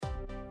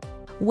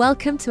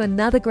Welcome to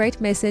another great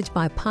message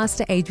by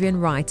Pastor Adrian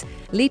Wright,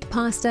 lead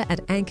pastor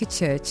at Anchor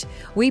Church.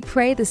 We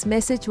pray this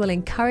message will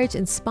encourage,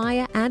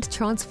 inspire, and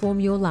transform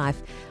your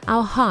life.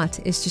 Our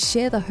heart is to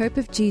share the hope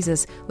of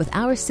Jesus with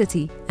our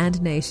city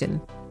and nation.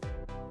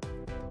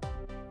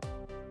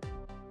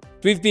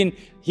 We've been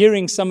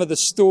hearing some of the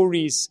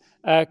stories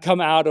come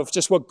out of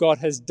just what God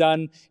has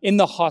done in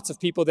the hearts of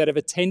people that have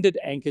attended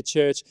Anchor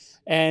Church.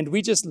 And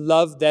we just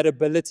love that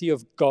ability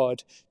of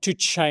God to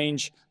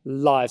change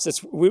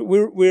lives.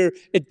 We're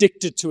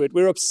addicted to it.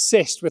 We're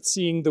obsessed with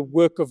seeing the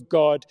work of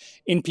God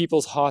in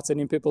people's hearts and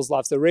in people's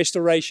lives. The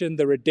restoration,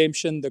 the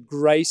redemption, the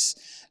grace,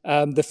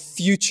 the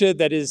future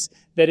that is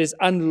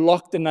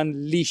unlocked and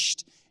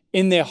unleashed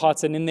in their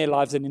hearts and in their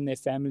lives and in their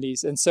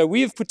families. And so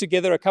we have put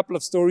together a couple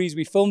of stories.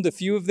 We filmed a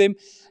few of them,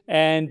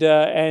 and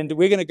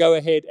we're going to go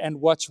ahead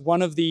and watch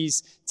one of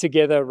these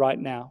together right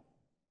now.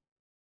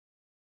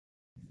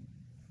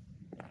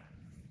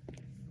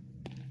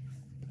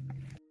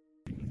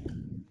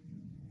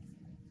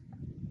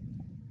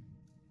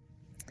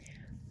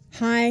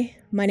 Hi,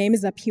 my name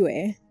is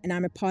Apiwe, and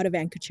I'm a part of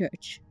Anchor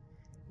Church.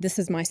 This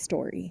is my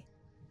story.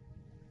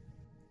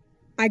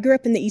 I grew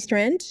up in the East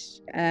Rand.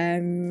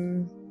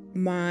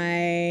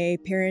 My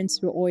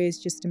parents were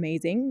always just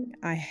amazing.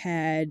 I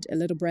had a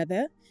little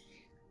brother.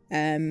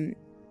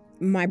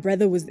 My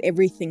brother was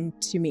everything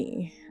to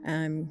me.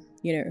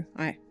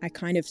 I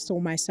kind of saw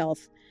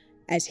myself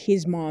as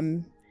his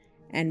mom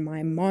and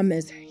my mom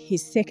as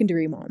his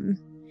secondary mom.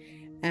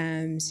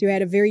 So we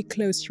had a very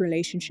close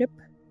relationship.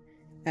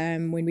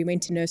 When we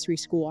went to nursery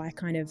school, I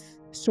kind of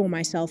saw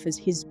myself as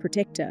his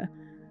protector,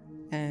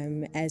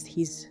 as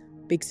his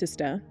big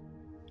sister.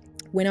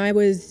 When I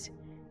was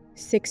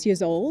 6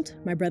 years old,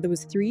 my brother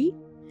was 3,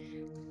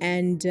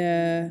 and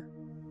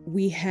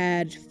we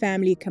had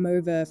family come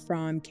over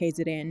from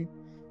KZN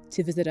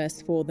to visit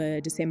us for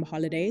the December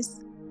holidays.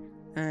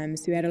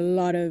 So we had a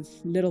lot of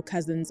little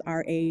cousins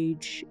our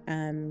age,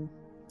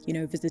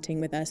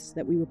 visiting with us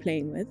that we were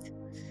playing with.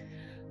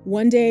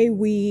 One day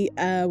we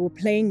were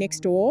playing next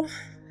door,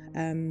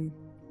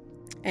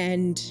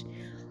 and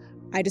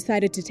I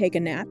decided to take a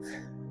nap.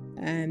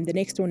 The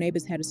next door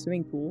neighbors had a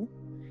swimming pool,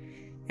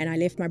 and I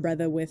left my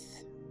brother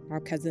with our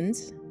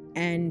cousins.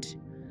 And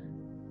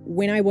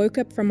when I woke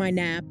up from my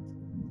nap,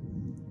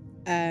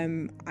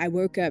 I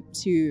woke up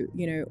to,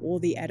 all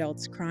the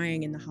adults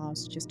crying in the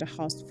house, just a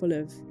house full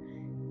of,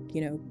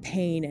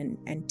 pain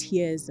and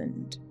tears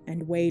and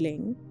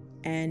wailing.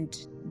 And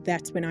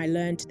that's when I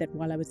learned that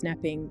while I was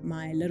napping,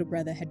 my little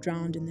brother had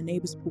drowned in the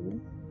neighbor's pool.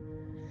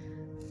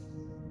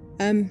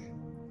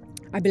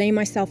 I blame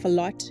myself a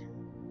lot.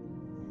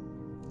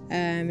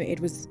 It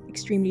was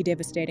extremely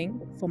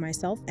devastating for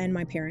myself and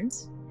my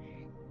parents.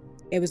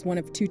 It was one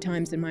of 2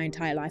 times in my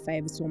entire life I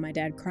ever saw my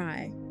dad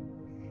cry.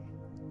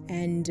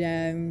 And,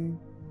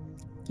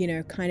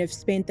 kind of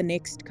spent the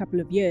next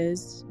couple of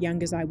years,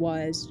 young as I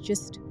was,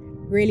 just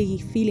really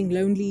feeling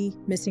lonely,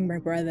 missing my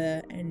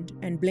brother,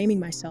 and blaming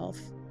myself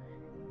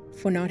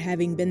for not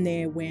having been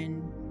there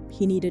when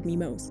he needed me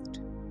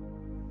most.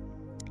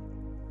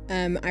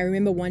 I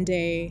remember one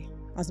day,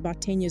 I was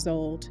about 10 years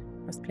old.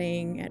 I was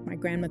playing at my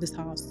grandmother's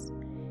house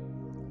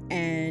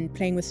and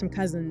playing with some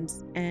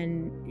cousins,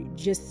 and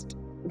just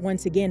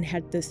once again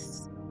had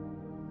this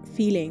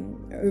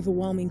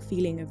overwhelming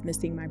feeling of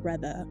missing my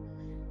brother,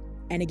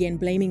 and again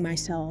blaming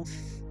myself,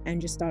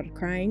 and just started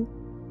crying.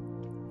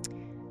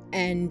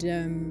 And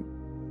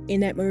in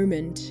that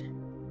moment,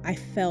 I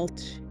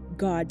felt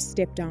God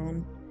step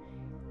down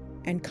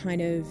and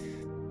kind of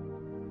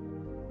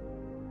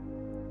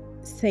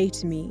say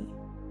to me,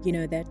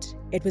 that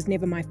it was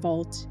never my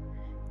fault.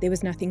 There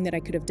was nothing that I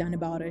could have done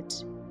about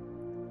it.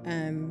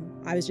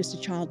 I was just a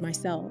child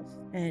myself,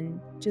 and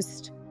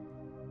just,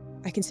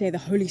 I can say, the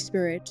Holy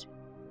Spirit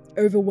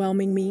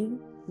overwhelming me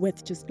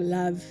with just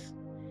love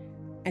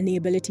and the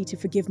ability to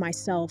forgive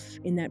myself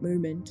in that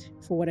moment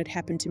for what had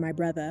happened to my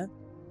brother,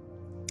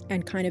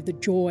 and kind of the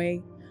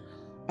joy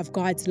of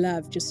God's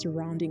love just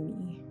surrounding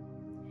me.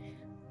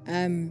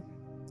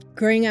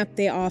 Growing up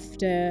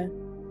thereafter,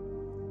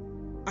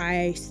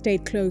 I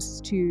stayed close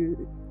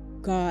to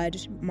God.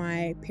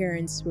 My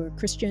parents were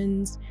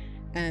Christians,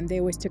 and they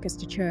always took us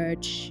to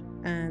church,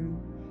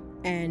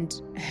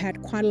 and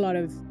had quite a lot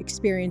of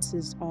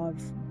experiences of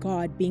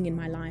God being in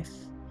my life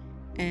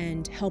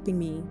and helping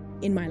me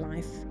in my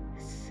life.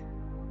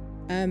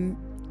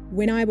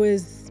 When I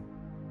was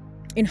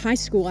in high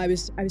school, I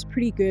was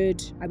pretty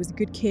good. I was a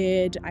good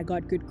kid. I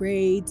got good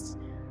grades.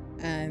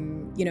 I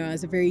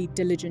was a very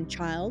diligent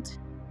child.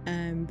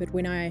 But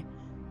when I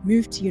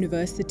moved to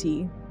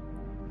university,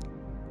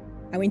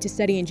 I went to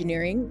study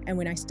engineering, and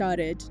when I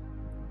started,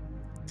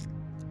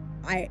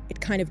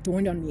 it kind of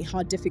dawned on me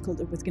how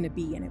difficult it was going to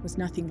be, and it was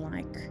nothing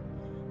like,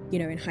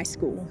 in high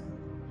school.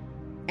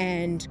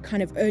 And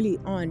kind of early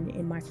on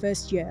in my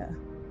first year,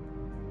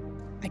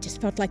 I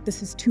just felt like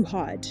this is too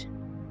hard.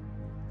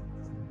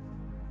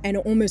 And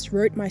I almost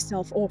wrote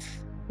myself off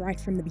right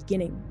from the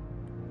beginning.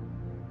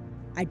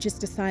 I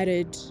just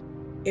decided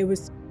it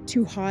was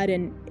too hard,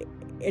 and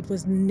it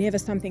was never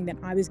something that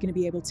I was going to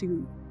be able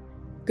to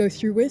go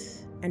through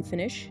with and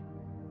finish.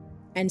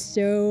 And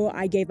so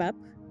I gave up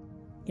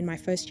in my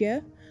first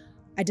year.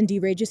 I didn't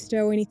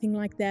deregister or anything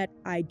like that.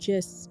 I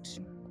just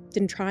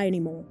didn't try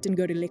anymore, didn't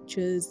go to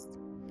lectures,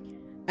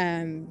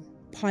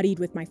 partied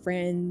with my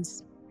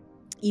friends.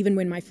 Even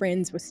when my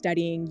friends were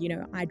studying,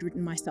 I'd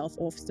written myself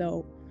off,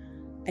 so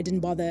I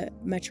didn't bother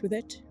much with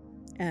it.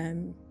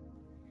 And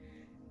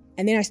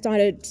then I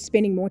started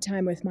spending more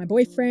time with my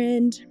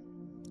boyfriend.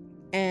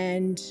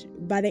 And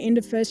by the end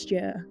of first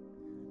year,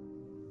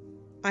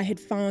 I had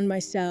found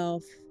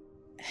myself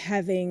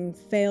having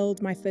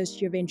failed my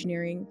first year of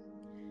engineering,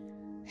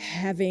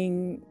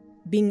 having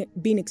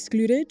been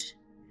excluded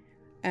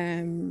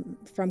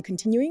from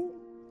continuing,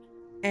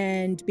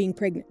 and being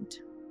pregnant.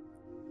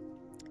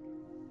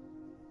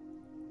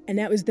 And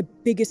that was the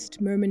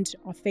biggest moment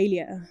of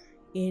failure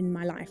in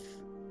my life.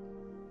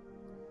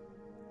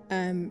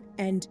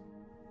 And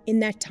in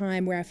that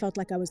time where I felt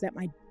like I was at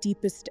my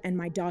deepest and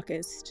my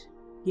darkest,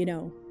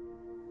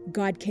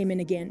 God came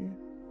in again.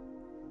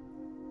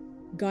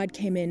 God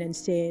came in and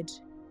said,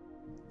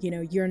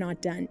 you're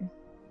not done.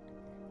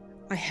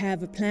 I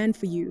have a plan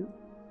for you,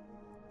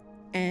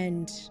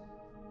 and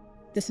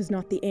this is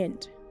not the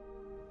end.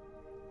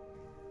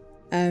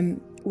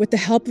 With the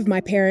help of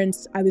my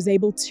parents, I was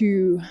able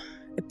to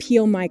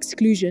appeal my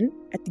exclusion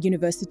at the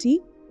university.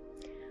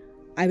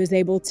 I was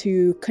able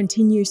to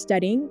continue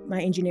studying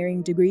my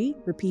engineering degree,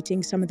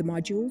 repeating some of the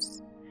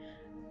modules.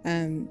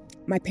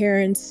 My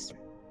parents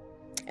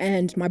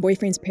and my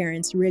boyfriend's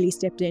parents really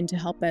stepped in to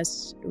help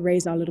us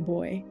raise our little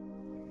boy.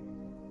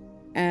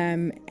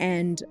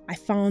 And I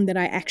found that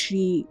I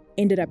actually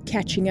ended up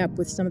catching up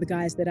with some of the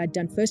guys that I'd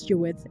done first year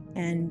with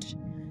and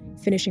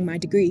finishing my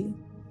degree.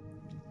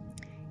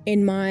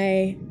 In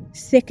my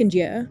second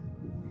year,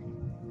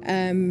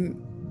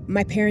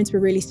 my parents were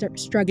really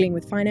struggling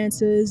with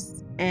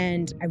finances,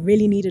 and I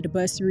really needed a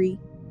bursary.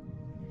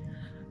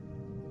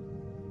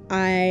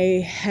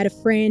 I had a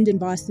friend in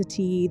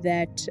varsity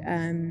that,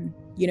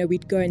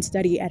 we'd go and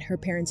study at her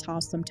parents'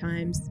 house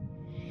sometimes.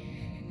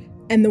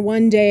 And the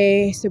one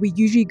day, so we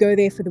usually go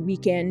there for the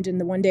weekend, and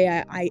the one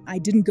day I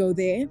didn't go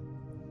there,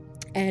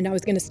 and I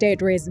was going to stay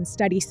at Res and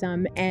study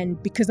some.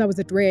 And because I was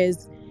at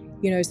Res,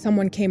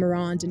 someone came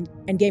around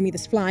and gave me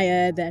this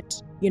flyer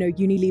that,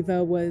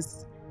 Unilever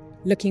was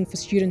looking for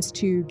students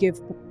to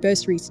give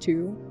bursaries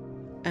to.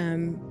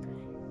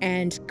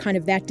 And kind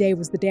of that day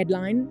was the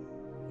deadline.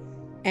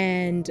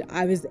 And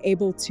I was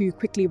able to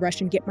quickly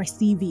rush and get my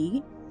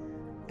CV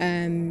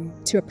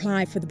to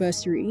apply for the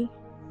bursary.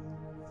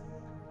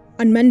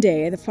 On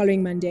Monday, the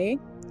following Monday,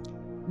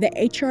 the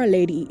HR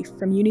lady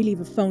from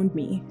Unilever phoned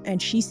me, and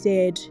she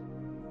said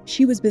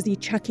she was busy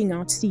chucking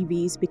out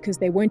CVs because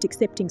they weren't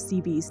accepting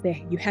CVs.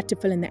 You had to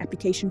fill in the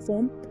application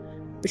form.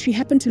 But she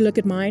happened to look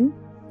at mine,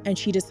 and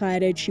she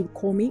decided she would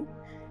call me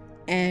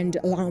and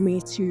allow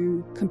me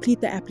to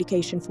complete the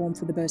application form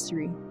for the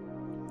bursary.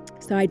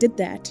 So I did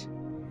that.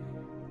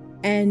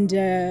 And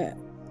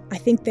I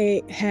think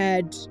they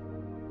had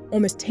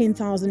almost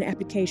 10,000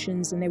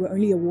 applications, and they were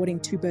only awarding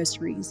 2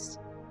 bursaries.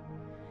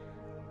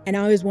 And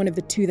I was one of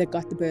the 2 that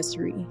got the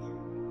bursary.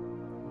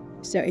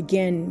 So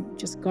again,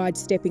 just God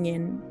stepping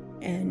in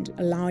and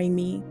allowing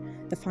me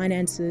the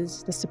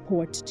finances, the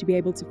support to be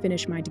able to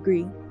finish my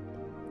degree.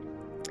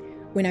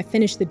 When I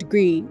finished the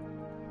degree,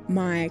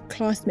 my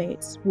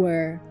classmates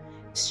were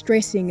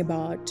stressing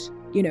about,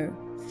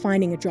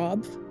 finding a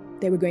job.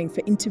 They were going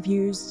for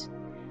interviews.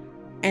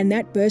 And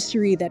that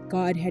bursary that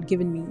God had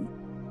given me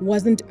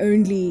wasn't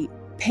only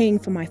paying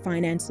for my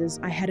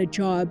finances. I had a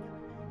job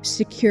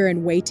secure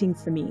and waiting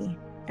for me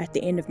at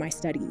the end of my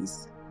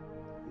studies.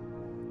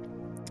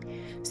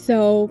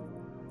 So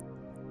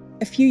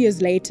a few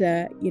years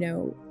later,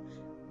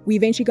 we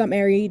eventually got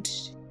married.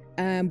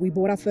 We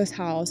bought our first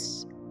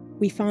house.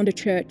 We found a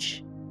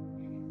church.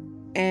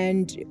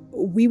 And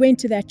we went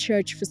to that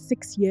church for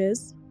 6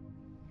 years.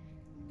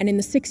 And in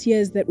the 6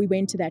 years that we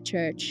went to that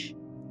church,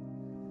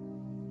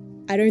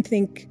 I don't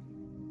think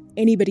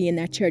anybody in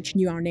that church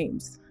knew our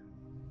names.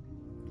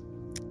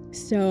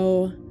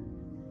 So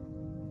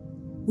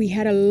we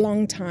had a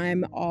long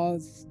time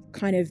of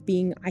kind of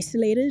being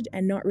isolated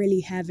and not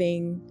really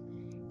having,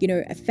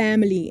 a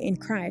family in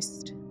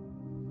Christ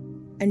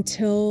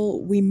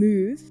until we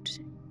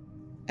moved.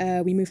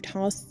 We moved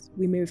house,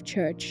 we moved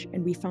church,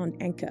 and we found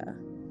Anchor.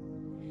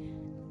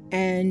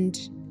 And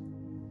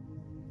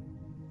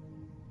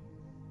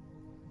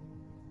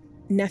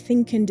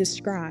nothing can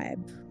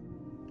describe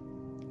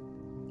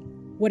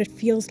what it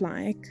feels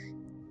like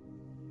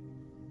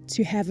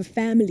to have a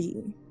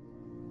family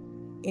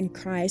in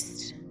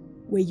Christ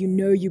where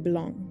you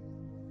belong.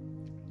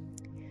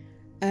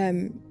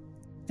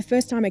 The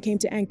first time I came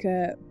to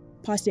Anchor,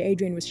 Pastor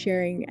Adrian was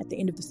sharing at the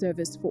end of the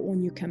service for all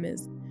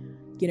newcomers,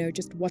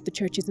 just what the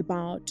church is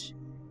about,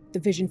 the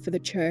vision for the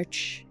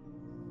church.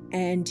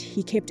 And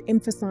he kept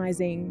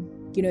emphasizing,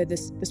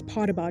 this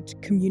part about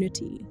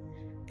community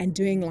and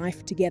doing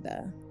life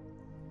together.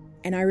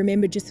 And I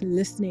remember just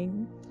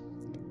listening,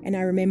 and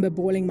I remember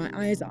bawling my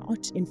eyes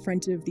out in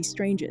front of these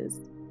strangers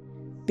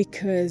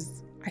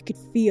because I could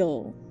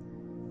feel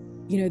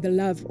the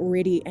love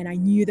already. And I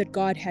knew that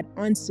God had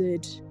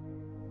answered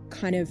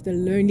kind of the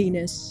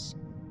loneliness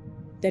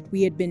that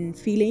we had been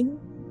feeling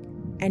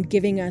and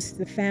giving us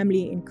the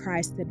family in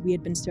Christ that we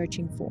had been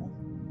searching for.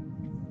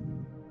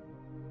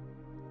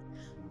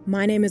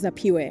 My name is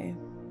Apiwe,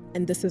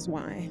 and this is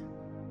why.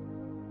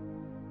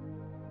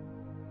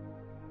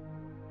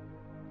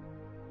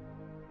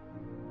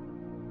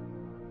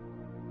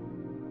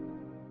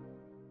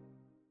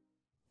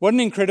 What an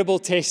incredible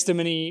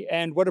testimony,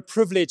 and what a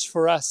privilege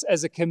for us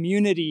as a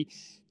community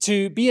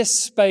to be a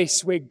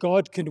space where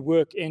God can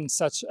work in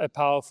such a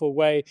powerful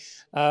way.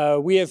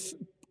 We have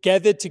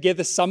gathered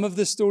together some of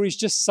the stories,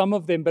 just some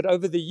of them, but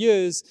over the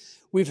years,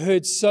 we've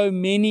heard so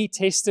many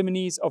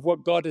testimonies of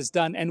what God has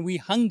done, and we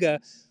hunger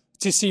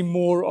to see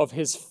more of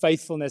His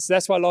faithfulness.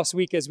 That's why last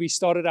week, as we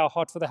started our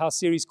Heart for the House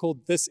series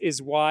called This Is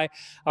Why,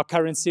 our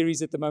current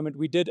series at the moment,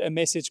 we did a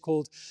message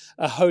called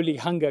A Holy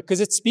Hunger,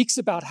 because it speaks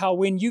about how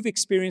when you've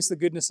experienced the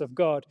goodness of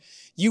God,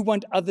 you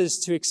want others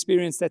to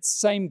experience that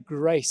same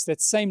grace,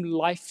 that same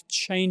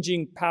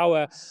life-changing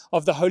power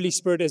of the Holy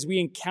Spirit as we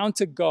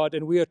encounter God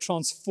and we are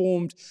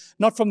transformed,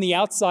 not from the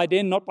outside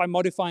in, not by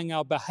modifying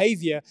our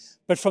behavior,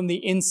 but from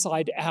the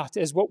inside out,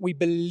 as what we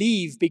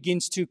believe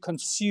begins to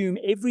consume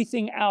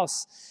everything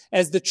else,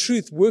 as the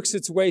truth works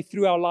its way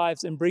through our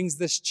lives and brings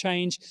this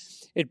change.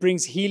 It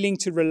brings healing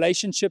to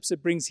relationships.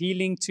 It brings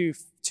healing to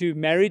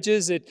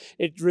marriages.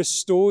 It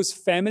restores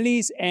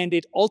families, and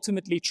it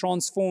ultimately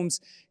transforms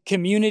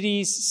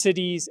communities,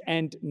 cities,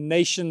 and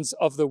nations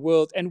of the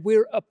world. And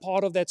we're a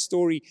part of that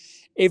story,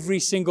 every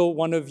single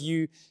one of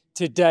you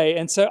today.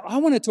 And so I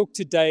want to talk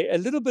today a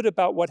little bit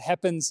about what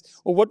happens,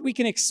 or what we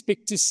can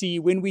expect to see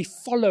when we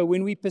follow,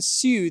 when we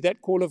pursue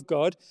that call of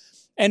God,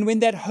 and when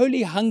that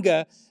holy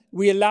hunger,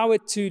 we allow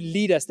it to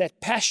lead us.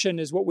 That passion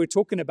is what we're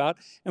talking about.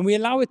 And we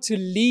allow it to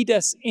lead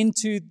us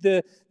into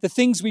the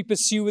things we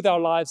pursue with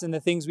our lives and the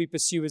things we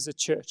pursue as a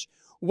church.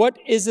 What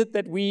is it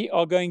that we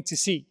are going to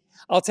see?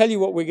 I'll tell you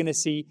what we're going to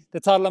see.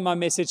 The title of my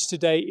message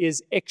today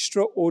is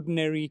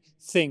Extraordinary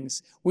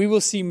Things. We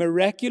will see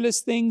miraculous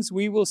things.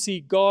 We will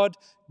see God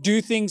do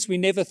things we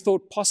never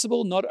thought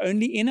possible, not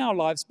only in our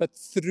lives, but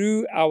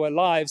through our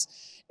lives.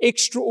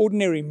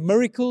 Extraordinary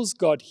miracles,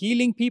 God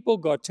healing people,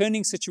 God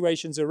turning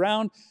situations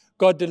around,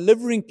 God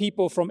delivering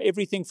people from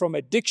everything from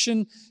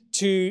addiction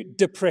to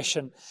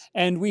depression.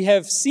 And we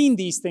have seen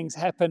these things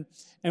happen,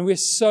 and we're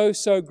so,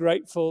 so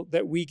grateful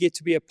that we get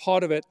to be a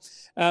part of it.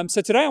 So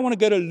today I want to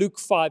go to Luke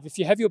 5. If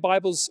you have your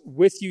Bibles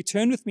with you,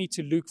 turn with me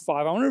to Luke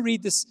 5. I want to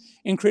read this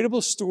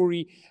incredible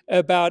story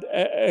about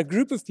a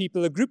group of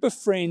people, a group of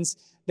friends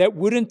that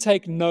wouldn't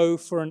take no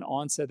for an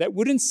answer, that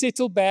wouldn't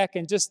settle back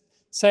and just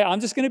say, I'm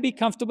just going to be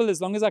comfortable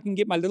as long as I can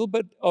get my little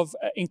bit of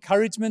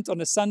encouragement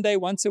on a Sunday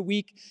once a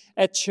week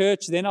at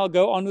church. Then I'll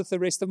go on with the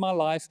rest of my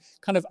life,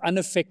 kind of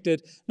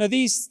unaffected. No,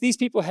 these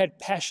people had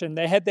passion.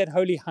 They had that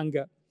holy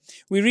hunger.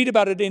 We read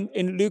about it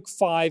in Luke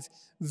 5,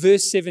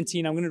 verse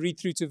 17. I'm going to read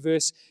through to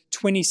verse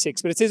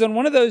 26. But it says, on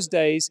one of those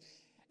days,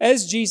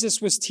 as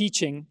Jesus was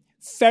teaching,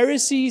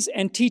 Pharisees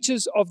and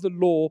teachers of the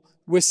law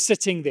were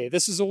sitting there.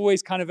 This is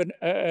always kind of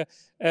an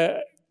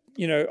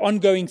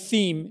ongoing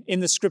theme in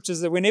the scriptures,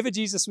 that whenever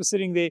Jesus was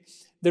sitting there,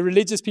 the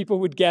religious people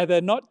would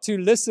gather, not to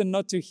listen,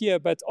 not to hear,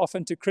 but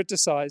often to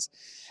criticize.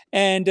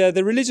 And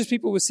the religious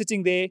people were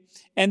sitting there,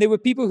 and there were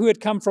people who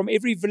had come from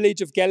every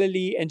village of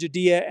Galilee and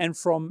Judea and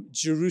from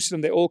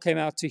Jerusalem. They all came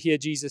out to hear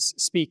Jesus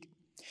speak.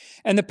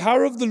 And the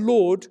power of the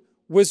Lord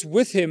was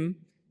with him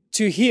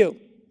to heal.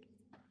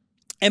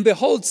 And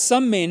behold,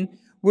 some men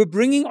were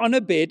bringing on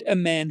a bed a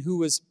man who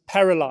was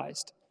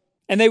paralyzed.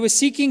 And they were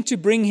seeking to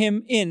bring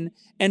him in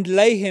and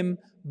lay him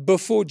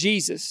before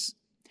Jesus.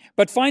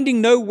 But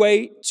finding no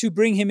way to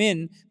bring him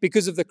in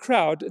because of the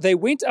crowd, they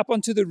went up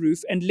onto the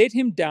roof and let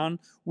him down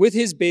with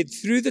his bed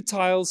through the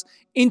tiles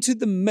into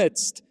the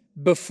midst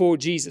before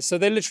Jesus. So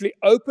they literally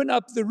open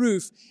up the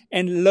roof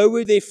and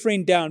lower their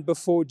friend down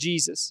before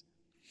Jesus.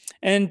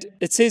 And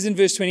it says in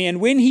verse 20,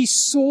 and when he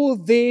saw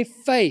their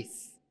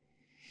faith,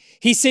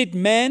 he said,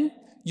 man,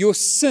 your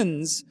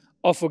sins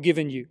are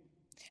forgiven you.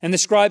 And the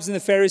scribes and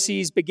the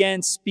Pharisees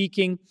began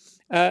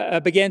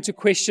to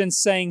question,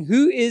 saying,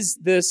 who is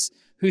this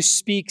who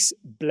speaks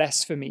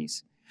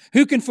blasphemies?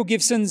 Who can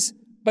forgive sins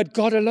but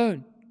God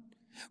alone?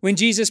 When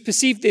Jesus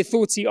perceived their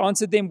thoughts, he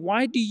answered them,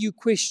 why do you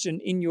question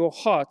in your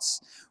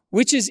hearts?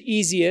 Which is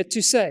easier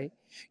to say,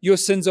 your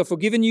sins are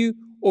forgiven you,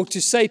 or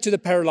to say to the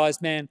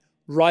paralyzed man,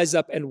 rise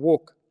up and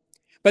walk?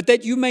 But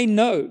that you may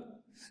know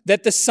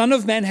that the Son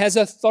of Man has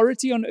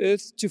authority on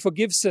earth to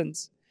forgive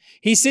sins.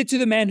 He said to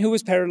the man who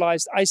was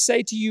paralyzed, I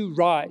say to you,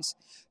 rise,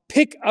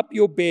 pick up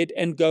your bed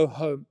and go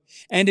home.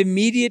 And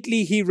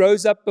immediately he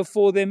rose up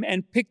before them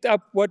and picked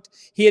up what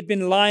he had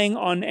been lying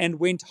on and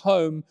went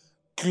home,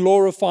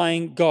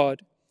 glorifying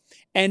God.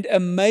 And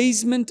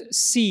amazement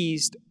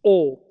seized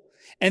all,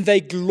 and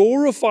they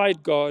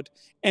glorified God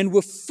and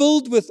were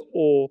filled with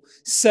awe,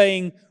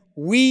 saying,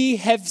 we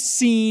have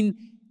seen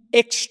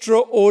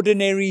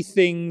extraordinary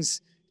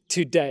things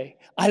today.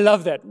 I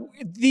love that.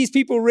 These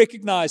people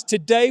recognize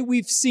today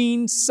we've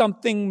seen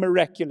something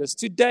miraculous.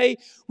 Today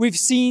we've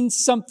seen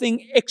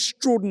something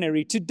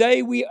extraordinary.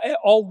 Today we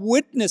are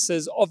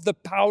witnesses of the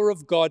power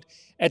of God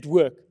at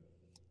work.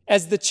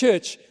 As the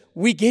church,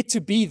 we get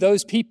to be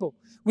those people.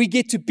 We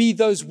get to be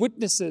those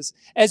witnesses.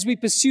 As we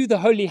pursue the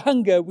holy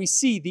hunger, we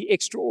see the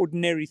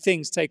extraordinary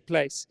things take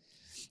place.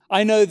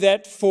 I know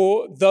that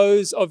for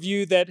those of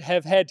you that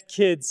have had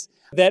kids,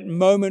 that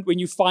moment when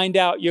you find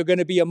out you're going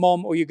to be a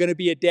mom or you're going to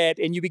be a dad,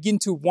 and you begin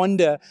to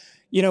wonder,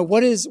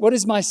 what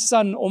is my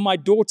son or my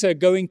daughter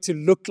going to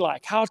look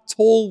like? How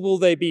tall will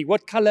they be?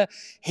 What color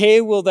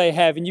hair will they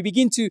have? And you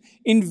begin to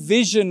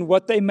envision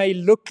what they may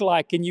look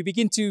like, and you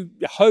begin to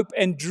hope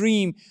and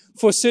dream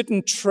for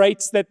certain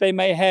traits that they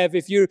may have.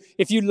 If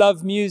you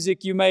love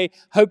music, you may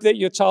hope that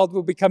your child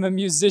will become a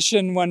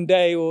musician one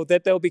day, or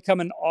that they'll become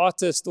an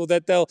artist, or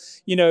that they'll,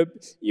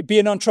 be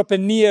an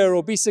entrepreneur,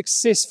 or be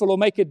successful, or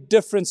make a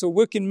difference, or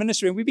work in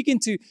ministry. And we begin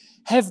to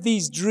have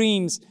these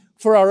dreams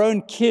for our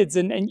own kids,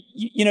 and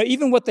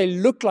even what they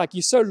look like,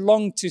 you so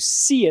long to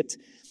see it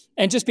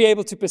and just be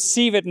able to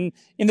perceive it. And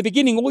in the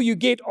beginning, all you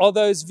get are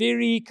those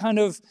very kind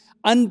of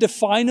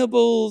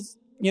undefinable,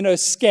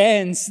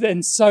 scans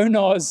and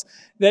sonars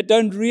that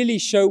don't really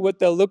show what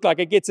they'll look like.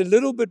 It gets a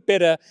little bit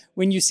better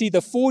when you see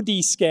the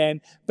 4D scan,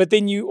 but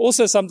then you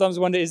also sometimes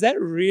wonder, is that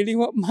really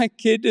what my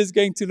kid is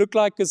going to look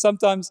like? Because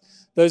sometimes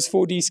those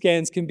 4D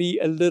scans can be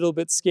a little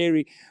bit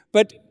scary.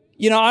 But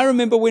I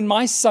remember when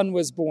my son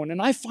was born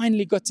and I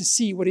finally got to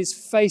see what his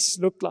face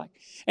looked like.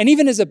 And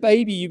even as a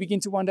baby, you begin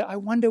to wonder, I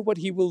wonder what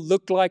he will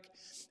look like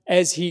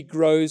as he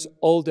grows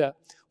older.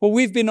 Well,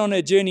 we've been on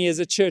a journey as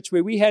a church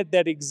where we had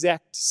that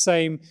exact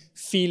same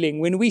feeling.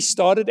 When we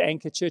started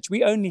Anchor Church,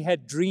 we only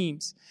had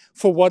dreams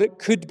for what it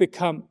could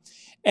become.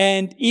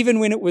 And even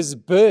when it was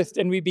birthed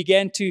and we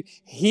began to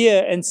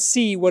hear and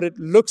see what it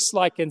looks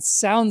like and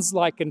sounds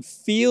like and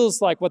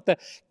feels like, what the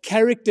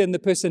character and the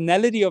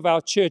personality of our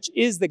church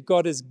is that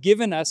God has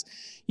given us,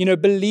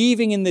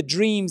 believing in the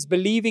dreams,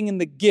 believing in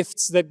the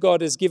gifts that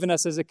God has given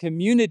us as a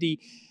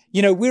community,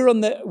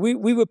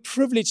 we were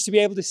privileged to be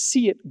able to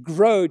see it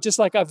grow, just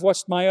like I've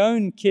watched my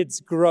own kids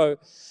grow.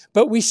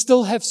 But we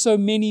still have so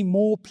many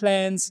more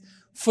plans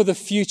for the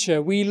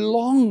future. We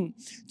long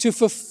to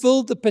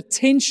fulfill the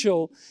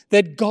potential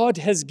that God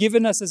has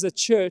given us as a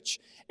church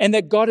and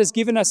that God has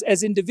given us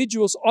as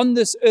individuals on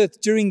this earth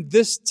during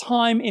this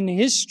time in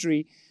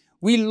history.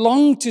 We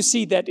long to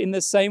see that in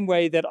the same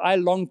way that I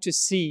long to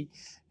see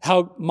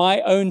how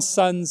my own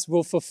sons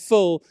will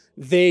fulfill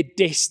their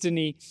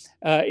destiny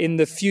in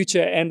the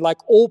future. And like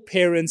all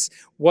parents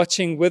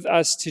watching with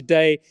us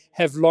today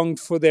have longed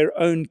for their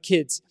own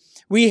kids.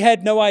 We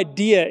had no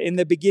idea in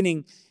the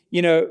beginning,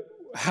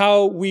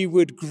 how we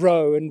would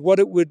grow and what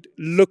it would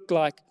look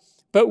like.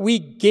 But we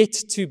get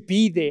to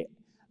be there.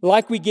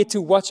 Like we get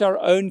to watch our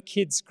own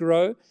kids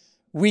grow,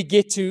 we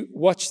get to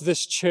watch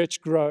this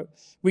church grow.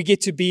 We get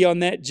to be on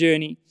that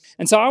journey.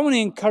 And so I want to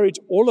encourage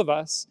all of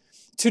us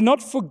to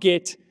not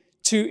forget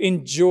to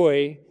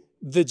enjoy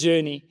the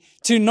journey,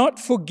 to not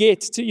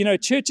forget to,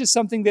 church is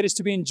something that is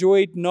to be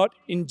enjoyed, not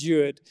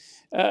endured.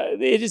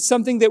 It is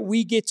something that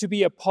we get to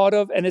be a part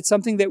of, and it's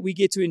something that we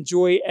get to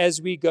enjoy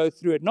as we go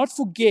through it.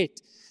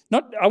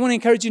 I want to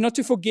encourage you not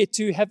to forget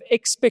to have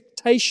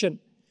expectation,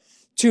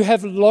 to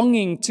have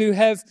longing, to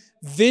have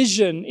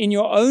vision in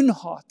your own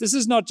heart. This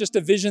is not just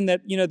a vision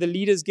that, the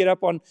leaders get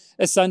up on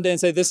a Sunday and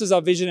say, this is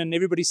our vision, and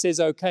everybody says,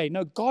 okay.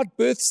 No, God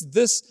births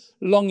this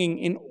longing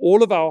in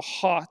all of our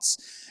hearts.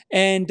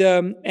 And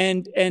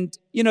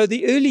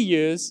the early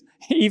years,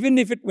 even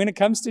when it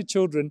comes to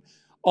children,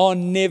 are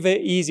never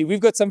easy. We've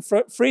got some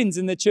friends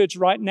in the church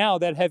right now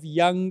that have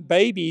young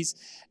babies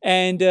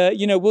and,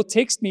 will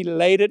text me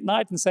late at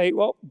night and say,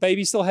 well,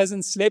 baby still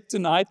hasn't slept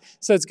tonight,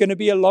 so it's going to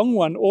be a long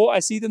one. Or I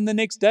see them the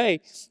next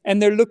day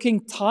and they're looking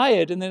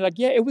tired and they're like,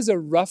 yeah, it was a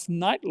rough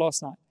night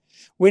last night.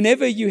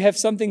 Whenever you have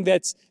something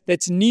that's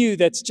new,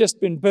 that's just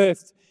been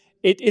birthed,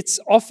 it's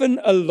often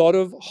a lot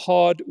of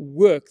hard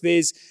work.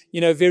 There's,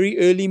 very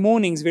early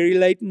mornings, very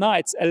late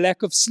nights, a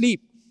lack of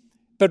sleep.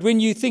 But when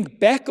you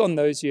think back on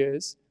those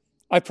years,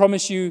 I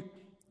promise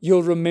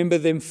you'll remember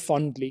them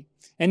fondly.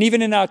 And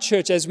even in our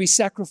church, as we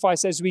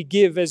sacrifice, as we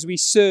give, as we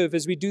serve,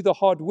 as we do the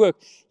hard work,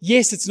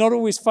 yes, it's not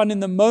always fun in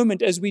the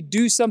moment as we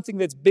do something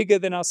that's bigger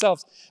than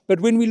ourselves.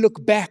 But when we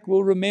look back,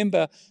 we'll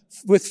remember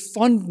with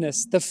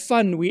fondness the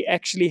fun we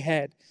actually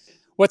had.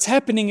 What's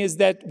happening is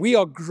that we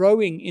are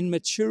growing in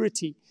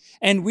maturity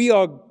and we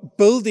are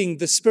building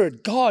the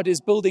spirit. God is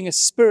building a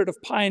spirit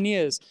of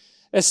pioneers,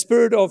 a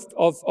spirit of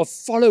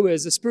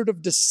followers, a spirit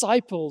of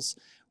disciples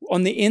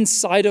on the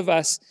inside of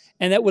us,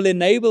 and that will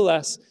enable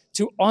us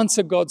to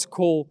answer God's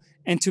call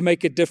and to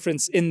make a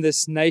difference in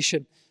this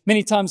nation.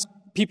 Many times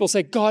people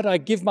say, God, I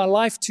give my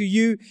life to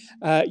you.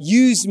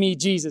 Use me,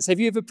 Jesus. Have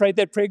you ever prayed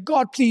that prayer?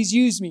 God, please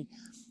use me.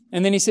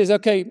 And then he says,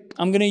 okay,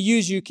 I'm going to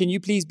use you. Can you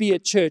please be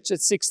at church at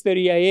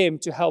 6:30 a.m.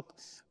 to help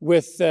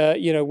with,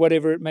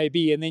 whatever it may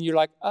be? And then you're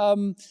like,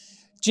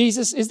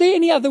 Jesus, is there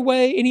any other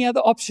way, any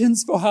other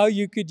options for how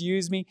you could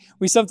use me?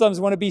 We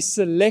sometimes want to be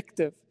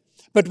selective.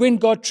 But when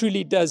God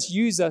truly does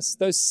use us,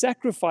 those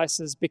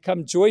sacrifices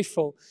become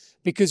joyful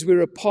because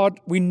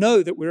we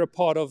know that we're a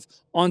part of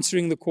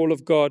answering the call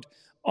of God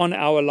on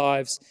our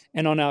lives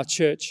and on our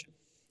church.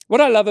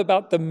 What I love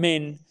about the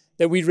men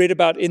that we read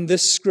about in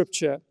this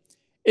scripture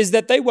is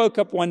that they woke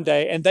up one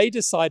day and they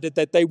decided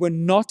that they were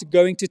not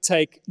going to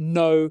take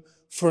no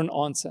for an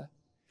answer.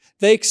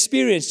 They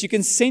experienced, you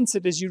can sense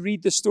it as you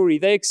read the story,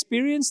 they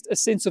experienced a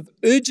sense of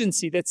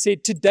urgency that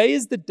said, today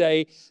is the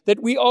day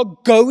that we are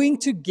going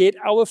to get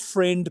our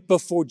friend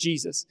before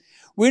Jesus.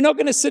 We're not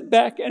going to sit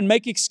back and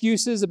make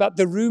excuses about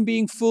the room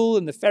being full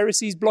and the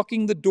Pharisees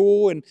blocking the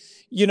door and,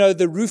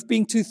 the roof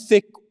being too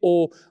thick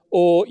or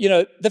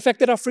the fact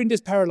that our friend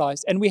is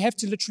paralyzed and we have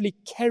to literally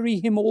carry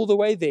him all the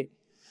way there.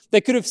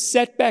 They could have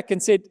sat back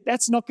and said,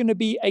 that's not going to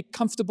be a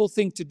comfortable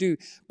thing to do.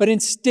 But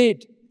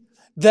instead,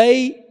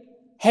 they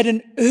had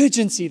an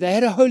urgency. They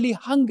had a holy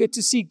hunger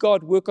to see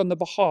God work on the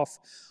behalf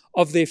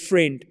of their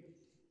friend.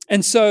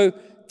 And so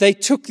they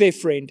took their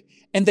friend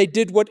and they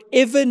did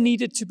whatever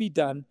needed to be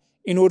done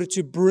in order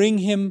to bring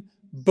him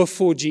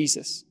before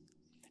Jesus.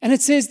 And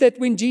it says that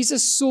when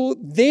Jesus saw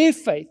their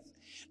faith,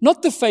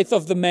 not the faith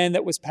of the man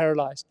that was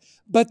paralyzed,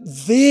 but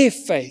their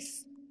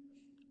faith,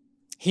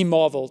 he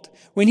marveled.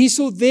 When he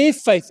saw their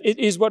faith, it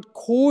is what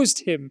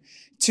caused him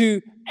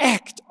to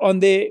act on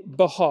their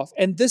behalf.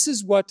 And this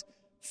is what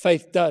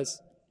faith does.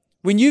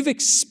 When you've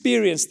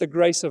experienced the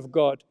grace of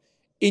God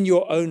in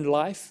your own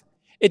life,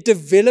 it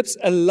develops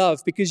a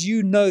love because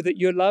you know that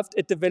you're loved.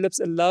 It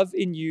develops a love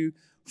in you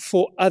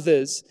for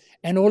others.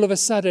 And all of a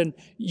sudden,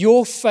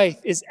 your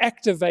faith is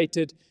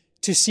activated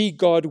to see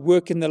God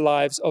work in the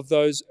lives of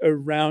those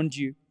around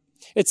you.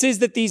 It says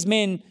that these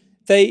men,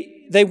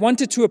 they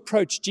wanted to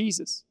approach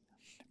Jesus.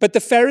 But the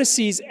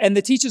Pharisees and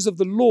the teachers of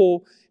the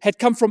law had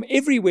come from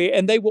everywhere,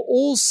 and they were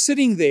all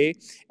sitting there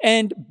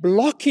and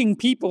blocking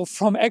people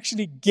from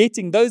actually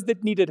getting, those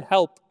that needed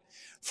help,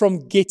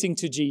 from getting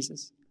to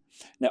Jesus.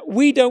 Now,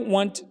 we don't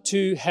want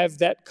to have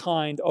that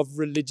kind of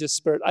religious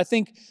spirit. I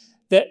think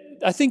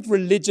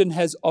religion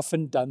has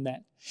often done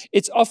that.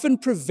 It's often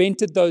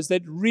prevented those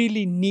that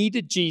really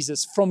needed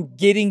Jesus from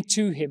getting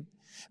to him,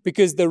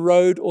 because the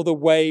road or the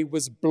way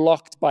was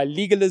blocked by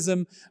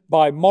legalism,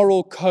 by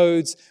moral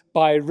codes,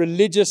 by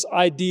religious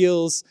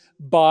ideals,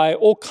 by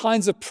all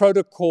kinds of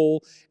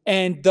protocol,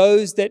 and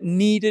those that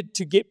needed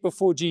to get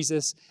before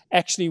Jesus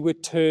actually were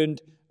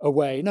turned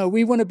away. No,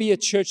 we want to be a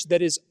church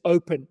that is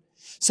open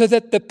so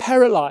that the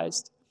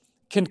paralyzed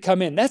can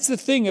come in. That's the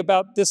thing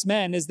about this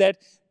man, is that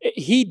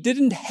he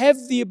didn't have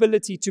the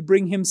ability to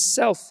bring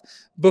himself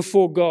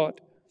before God.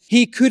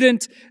 He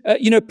couldn't,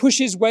 push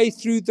his way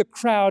through the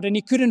crowd, and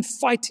he couldn't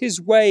fight his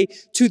way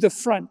to the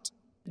front.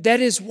 That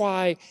is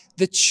why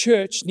the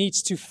church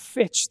needs to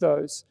fetch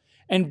those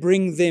and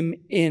bring them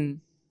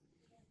in.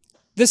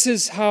 This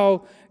is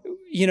how,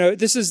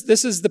 this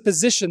is the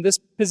position, this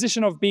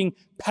position of being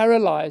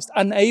paralyzed,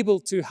 unable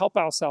to help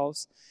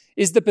ourselves,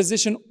 is the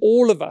position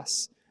all of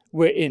us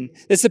were in.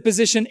 It's the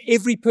position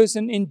every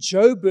person in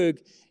Joburg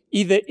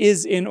either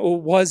is in or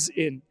was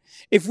in.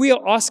 If we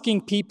are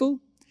asking people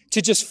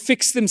to just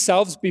fix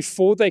themselves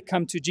before they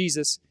come to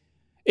Jesus,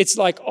 it's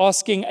like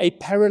asking a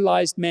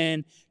paralyzed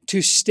man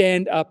to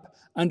stand up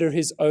under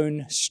his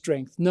own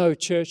strength. No,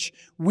 church,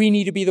 we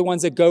need to be the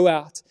ones that go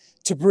out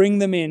to bring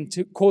them in,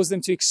 to cause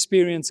them to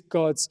experience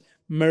God's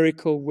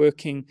miracle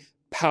working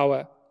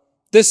power.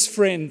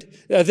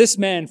 This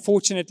man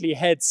fortunately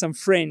had some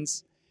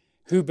friends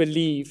who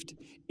believed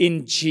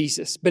in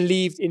Jesus,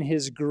 believed in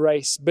his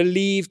grace,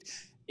 believed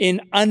in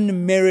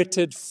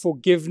unmerited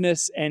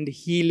forgiveness and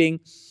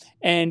healing.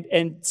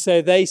 And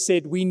so they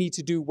said, we need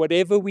to do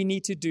whatever we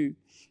need to do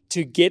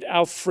to get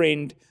our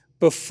friend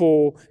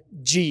before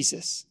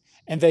Jesus.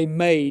 And they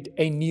made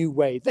a new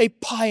way. They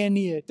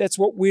pioneered. That's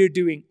what we're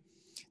doing.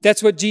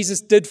 That's what Jesus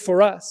did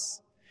for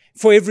us.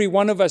 For every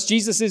one of us,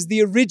 Jesus is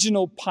the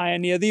original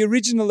pioneer, the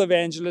original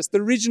evangelist, the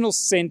original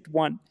sent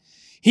one.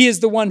 He is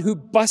the one who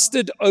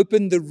busted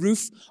open the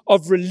roof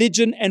of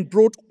religion and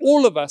brought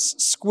all of us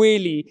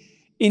squarely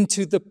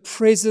into the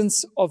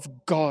presence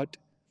of God.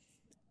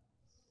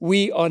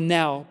 We are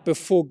now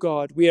before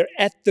God. We are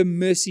at the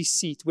mercy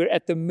seat. We're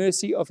at the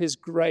mercy of his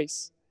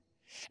grace.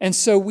 And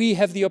so we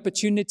have the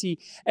opportunity,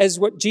 as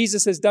what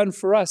Jesus has done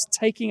for us,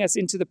 taking us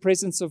into the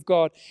presence of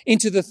God,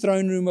 into the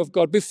throne room of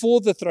God, before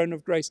the throne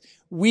of grace.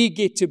 We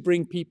get to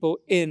bring people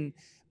in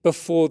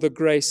before the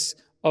grace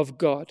of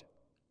God.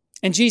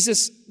 And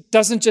Jesus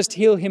doesn't just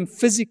heal him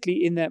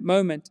physically in that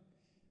moment,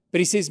 but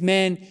he says,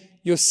 man,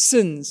 your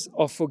sins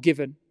are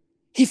forgiven.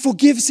 He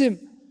forgives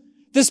him.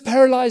 This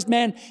paralyzed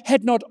man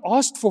had not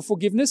asked for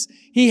forgiveness.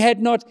 He had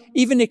not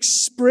even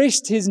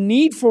expressed his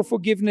need for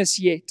forgiveness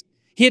yet.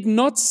 He had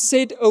not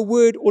said a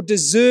word or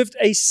deserved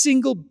a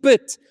single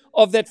bit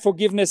of that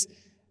forgiveness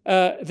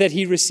that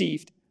he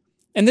received.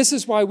 And this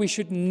is why we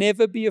should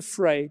never be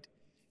afraid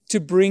to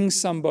bring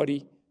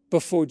somebody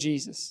before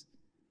Jesus.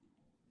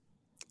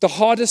 The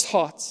hardest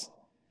hearts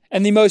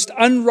and the most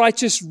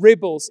unrighteous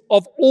rebels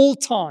of all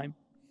time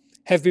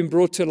have been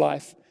brought to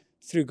life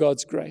through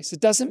God's grace. It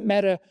doesn't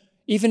matter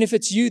Even if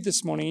it's you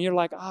this morning and you're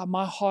like,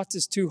 my heart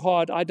is too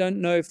hard. I don't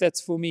know if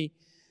that's for me.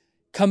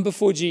 Come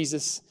before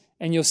Jesus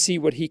and you'll see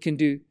what he can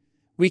do.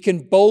 We can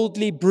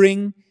boldly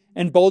bring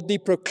and boldly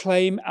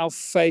proclaim our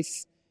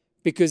faith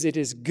because it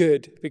is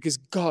good, because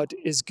God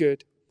is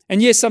good. And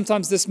yes,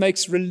 sometimes this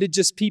makes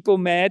religious people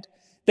mad.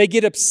 They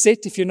get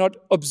upset if you're not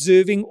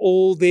observing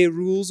all their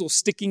rules or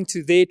sticking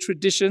to their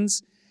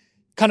traditions,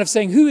 kind of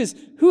saying,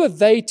 who are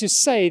they to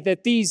say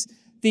that these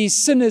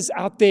sinners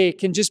out there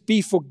can just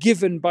be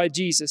forgiven by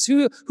Jesus?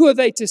 Who are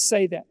they to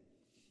say that?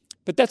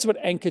 But that's what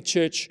Anchor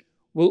Church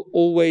will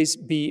always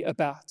be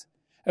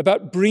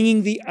about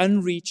bringing the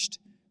unreached,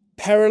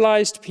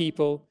 paralyzed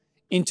people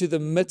into the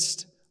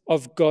midst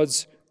of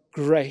God's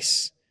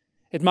grace.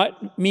 It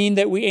might mean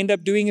that we end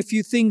up doing a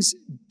few things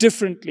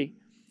differently,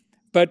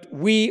 but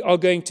we are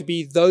going to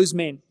be those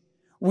men.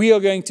 We are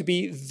going to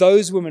be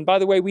those women. By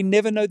the way, we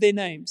never know their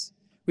names.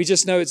 We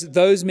just know it's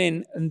those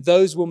men and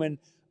those women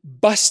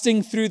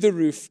busting through the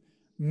roof,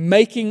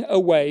 making a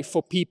way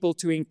for people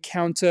to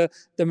encounter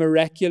the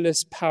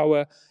miraculous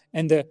power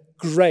and the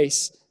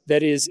grace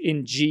that is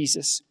in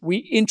Jesus. We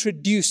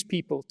introduce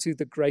people to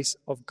the grace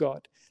of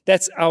God.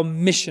 That's our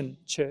mission,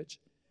 church.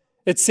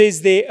 It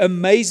says their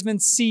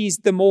amazement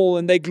seized them all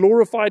and they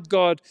glorified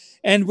God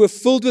and were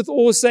filled with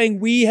awe, saying,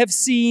 "We have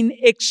seen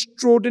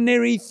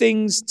extraordinary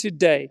things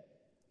today."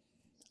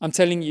 I'm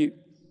telling you,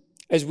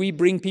 as we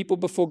bring people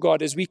before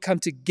God, as we come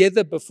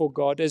together before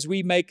God, as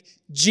we make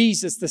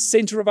Jesus the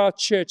center of our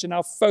church and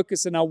our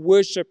focus and our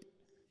worship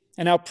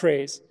and our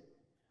prayers,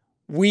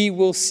 we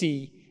will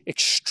see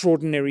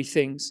extraordinary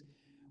things.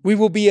 We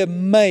will be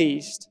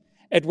amazed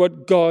at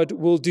what God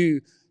will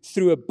do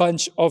through a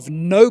bunch of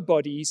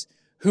nobodies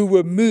who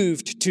were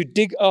moved to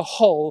dig a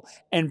hole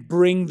and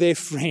bring their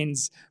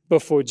friends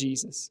before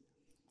Jesus.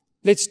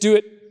 Let's do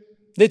it.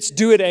 Let's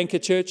do it, Anchor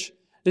Church.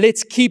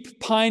 Let's keep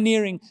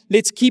pioneering.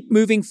 Let's keep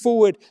moving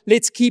forward.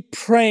 Let's keep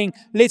praying.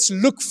 Let's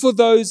look for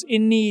those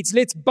in needs.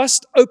 Let's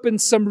bust open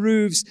some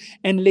roofs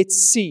and let's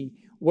see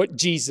what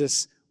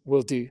Jesus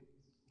will do.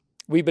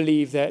 We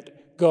believe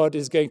that God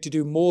is going to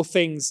do more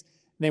things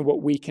than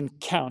what we can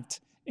count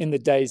in the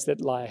days that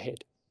lie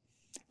ahead.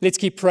 Let's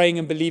keep praying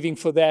and believing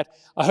for that.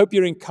 I hope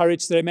you're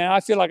encouraged today, man. I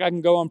feel like I can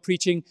go on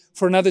preaching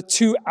for another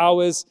 2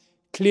 hours.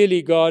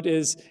 Clearly, God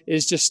is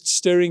just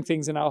stirring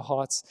things in our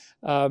hearts,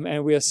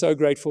 and we are so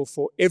grateful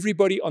for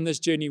everybody on this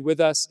journey with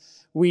us.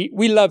 We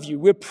love you.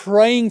 We're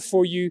praying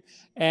for you,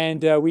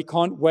 and we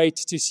can't wait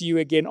to see you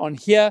again on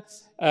here,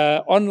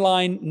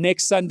 online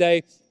next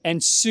Sunday,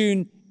 and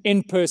soon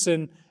in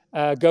person.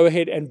 Go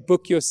ahead and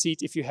book your seat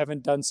if you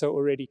haven't done so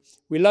already.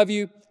 We love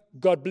you.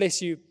 God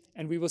bless you,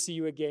 and we will see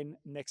you again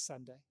next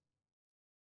Sunday.